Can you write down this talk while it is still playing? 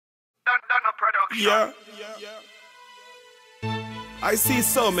Yeah. I see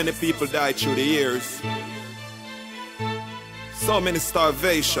so many people die through the years. So many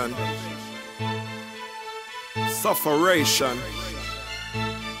starvation, sufferation.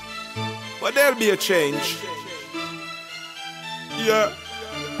 But there'll be a change. Yeah.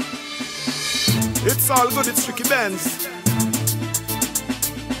 It's all good, it's Ricky Benz.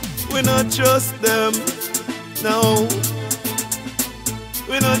 We're not just them, no.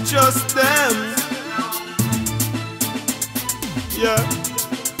 We're not just them. Yeah.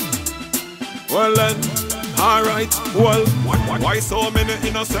 Well then, alright, well, why so many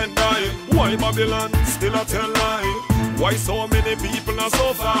innocent die? Why Babylon still a tell lie? Why so many people are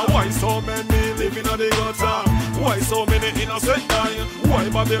so far? Why so many living on the gutter? Why so many innocent die? Why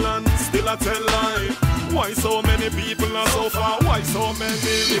Babylon still a tell lie? Why so many people are so far? Why so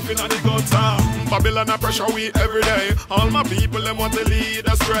many living on the gutter? Babylon a pressure we every day. All my people them want to lead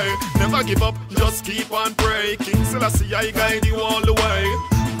astray. Never give up, just keep on pray. King Selassie I guide you all the way.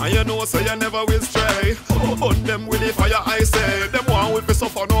 And you know so you never will stray. Burn them with the fire I say. Them want with me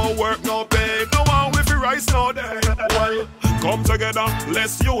suffer, no work, no pay. No one with me rise, no day. Well, come together,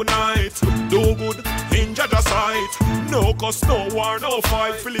 let's unite. Do good, in Judge's sight. No cause, no war, no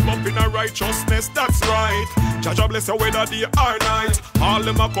fight. Fill him up in a righteousness, that's right. Judge bless you whether day or night. All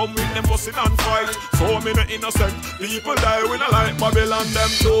them a come with them fussing and fight. So many innocent people die. We not like Babylon, them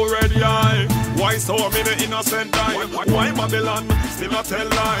too ready eye. Why so many innocent die? Why Babylon still a tell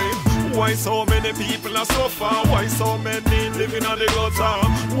lie? Why so many people are so far? Why so many living on the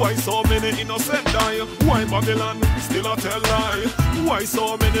gutter? Why so many innocent die? Why Babylon still a tell lie? Why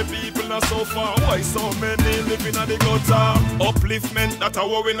so many people are so far? Why so many living on the gutter? Upliftment that a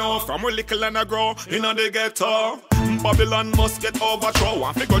what we know. From we little and a grow in the ghetto. Babylon must get overthrown.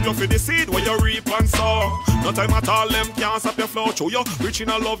 And figure you for the seed where you reap and sow. No time at all, them can't stop your flow. Show you rich in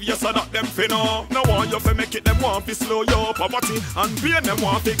a love, yes, so that them finna. No want you to make it, them want to slow your poverty. And pain, them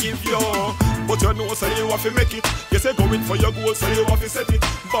want to give you. But you know, so you have to make it. Yes, you're going for your goal, so you have to set it.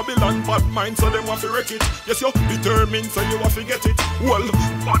 Babylon bad mind, so them want to wreck it. Yes, you're determined, so you have to get it. Well,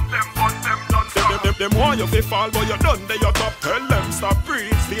 but them, don't stop. Them want you to fall, but you're done, they your top. Tell them stop,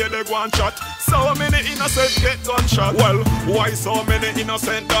 breathe, stay there, go and chat. So many innocent get gunshot. Well, why so many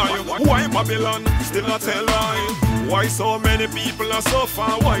innocent die? Why Babylon still not tell lie? Why so many people are so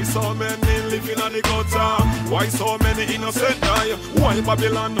far? Why so many living on the gutter? Why so many innocent die? Why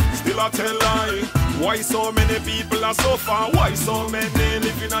Babylon still a tell lie? Why so many people are so far? Why so many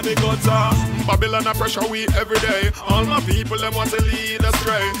living on the gutter? Babylon a pressure we every day. All my people them want to lead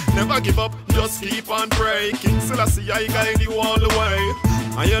astray. Never give up, just keep on pray. King Selassie I guide you all the way.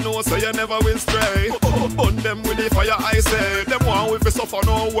 And you know so you never will stray. Burn them with the fire I say. Them want with me suffer,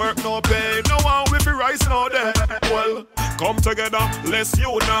 no work, no pay. No one with me rise, no day. Well, come together, let's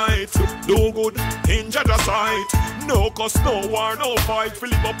unite. Do good, in Judge's sight. No cause, no war, no fight.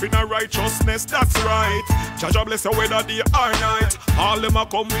 Fill him up in a righteousness, that's right. Judge bless you whether day or night. All them a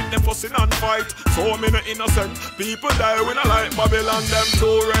come with them fussing and fight. So many innocent people die. We not like Babylon, them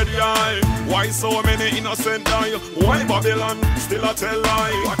too ready eye. Why so many innocent die? Why Babylon still a tell lie?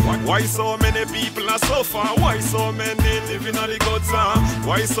 Why so many people are so far? Why so many living on the gutter?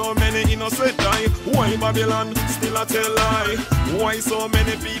 Why so many innocent die? Why Babylon still a tell lie? Why so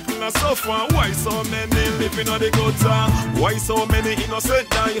many people are so far? Why so many living on the gutter? Why so many innocent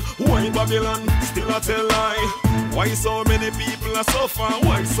die? Why Babylon still a tell lie? Why so many people are so far?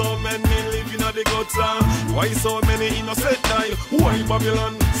 Why so many living on the gutter? Why so many innocent die? Why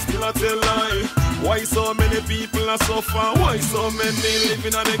Babylon still a tell lie? Why so many people are so far? Why so many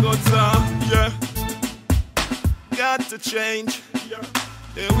living on the gutter? Yeah. Got to change. Yeah.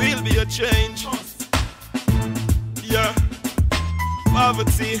 There will be a change. Yeah.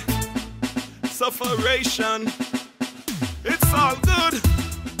 Poverty, sufferation. It's all good.